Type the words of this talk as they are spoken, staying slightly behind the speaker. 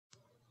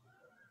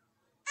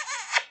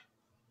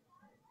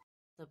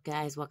What's up,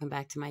 guys? Welcome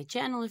back to my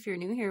channel. If you're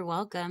new here,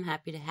 welcome.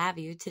 Happy to have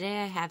you.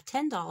 Today I have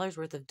 $10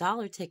 worth of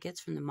dollar tickets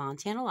from the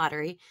Montana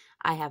Lottery.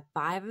 I have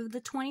 5 of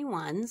the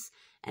 21s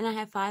and I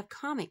have 5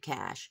 Comet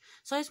Cash.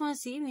 So I just want to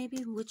see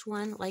maybe which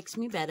one likes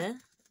me better.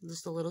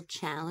 Just a little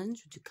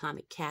challenge. We'll do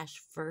Comet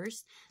Cash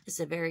first. This is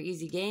a very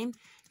easy game.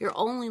 You're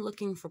only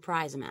looking for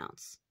prize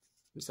amounts.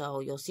 So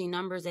you'll see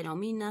numbers, they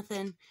don't mean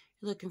nothing.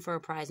 You're looking for a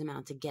prize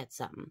amount to get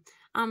something.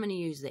 I'm going to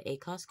use the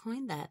ACOS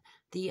coin that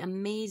the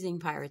amazing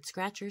Pirate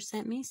Scratcher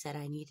sent me. Said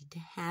I needed to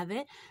have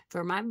it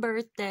for my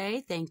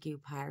birthday. Thank you,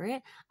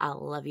 Pirate. I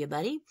love you,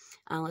 buddy.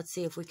 Let's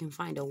see if we can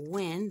find a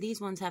win.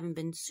 These ones haven't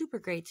been super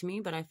great to me,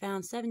 but I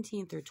found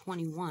 17 through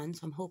 21,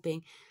 so I'm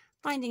hoping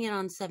finding it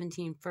on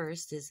 17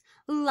 first is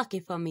lucky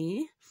for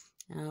me.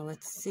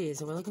 Let's see.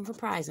 So we're looking for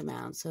prize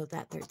amounts. So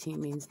that 13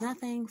 means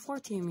nothing.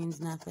 14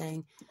 means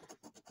nothing.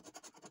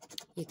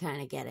 You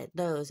kind of get it.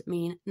 Those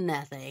mean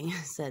nothing.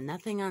 So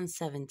nothing on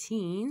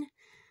 17.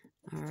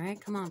 All right,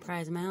 come on,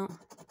 prize amount.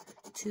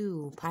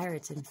 2,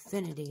 Pirates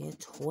Infinity at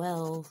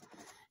 12,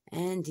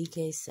 and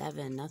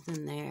DK7,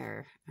 nothing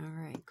there. All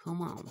right,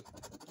 come on.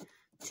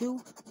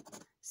 2,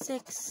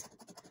 6,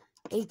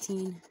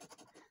 18,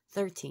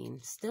 13.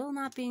 Still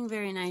not being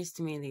very nice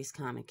to me, these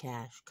Comet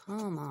Cash.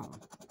 Come on.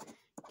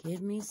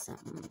 Give me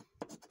something.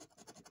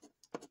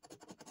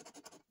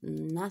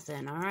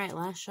 Nothing. All right,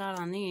 last shot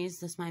on these.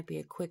 This might be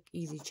a quick,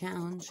 easy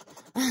challenge.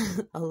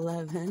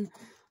 11,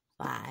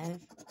 5,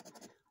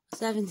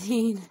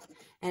 17,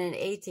 and an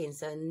 18.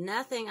 So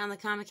nothing on the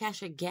Comet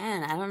Cash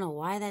again. I don't know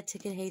why that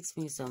ticket hates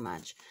me so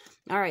much.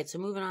 All right, so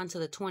moving on to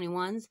the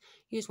 21s.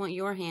 You just want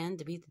your hand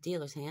to beat the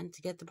dealer's hand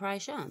to get the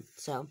prize shown.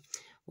 So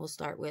we'll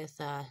start with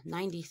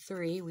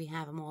 93. We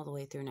have them all the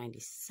way through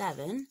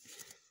 97.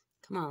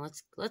 Come on,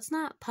 let's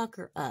not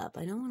pucker up.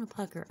 I don't want to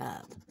pucker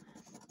up.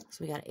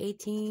 So we got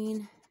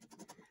 18.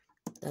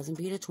 Doesn't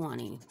beat a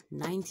 20.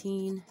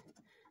 19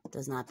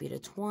 does not beat a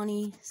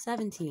 20.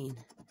 17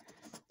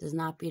 does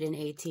not beat an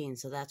 18.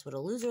 So that's what a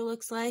loser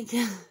looks like.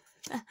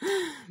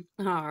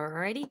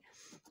 Alrighty.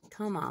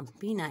 Come on.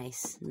 Be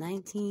nice.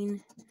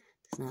 19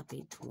 does not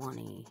beat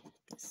 20.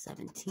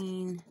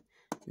 17.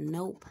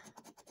 Nope.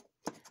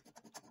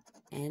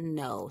 And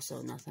no.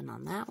 So nothing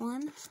on that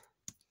one.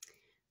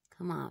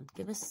 Come on.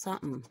 Give us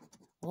something.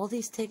 All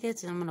these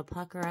tickets and I'm going to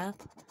pucker up.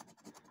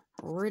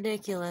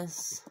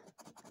 Ridiculous.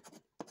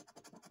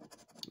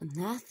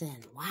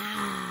 Nothing.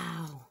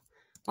 Wow.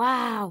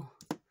 Wow.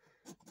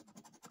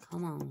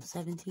 Come on.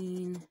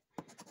 17.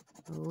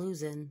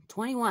 Losing.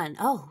 21.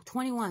 Oh,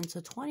 21.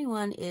 So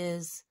 21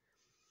 is,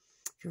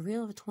 if you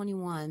reel of a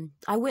 21,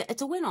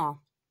 it's a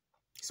win-all.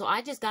 So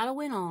I just got a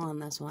win-all on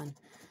this one.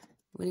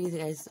 What do you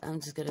guys? I'm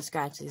just going to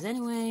scratch these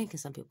anyway,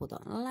 because some people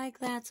don't like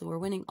that. So we're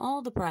winning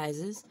all the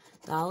prizes.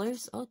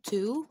 Dollars. Oh,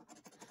 2,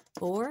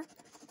 4,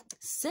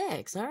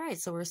 6. All right,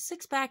 so we're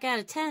 6 back out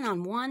of 10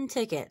 on one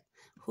ticket.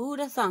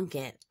 Who'da thunk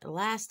it? The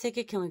last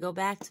ticket, can we go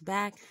back to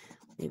back?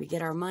 Maybe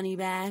get our money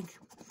back?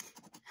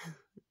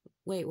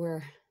 Wait,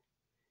 we're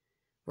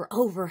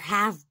over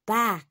half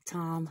back,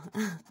 Tom.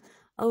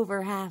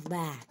 Over half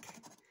back.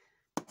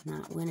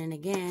 Not winning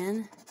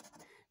again.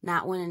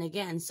 Not winning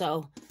again.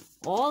 So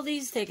all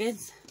these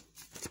tickets,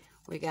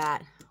 we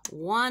got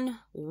one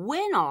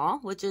win-all,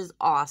 which is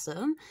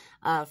awesome,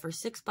 for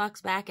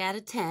 $6 back out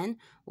of 10.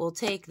 We'll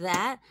take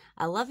that.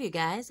 I love you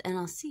guys, and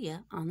I'll see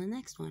you on the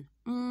next one.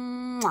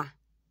 Mwah.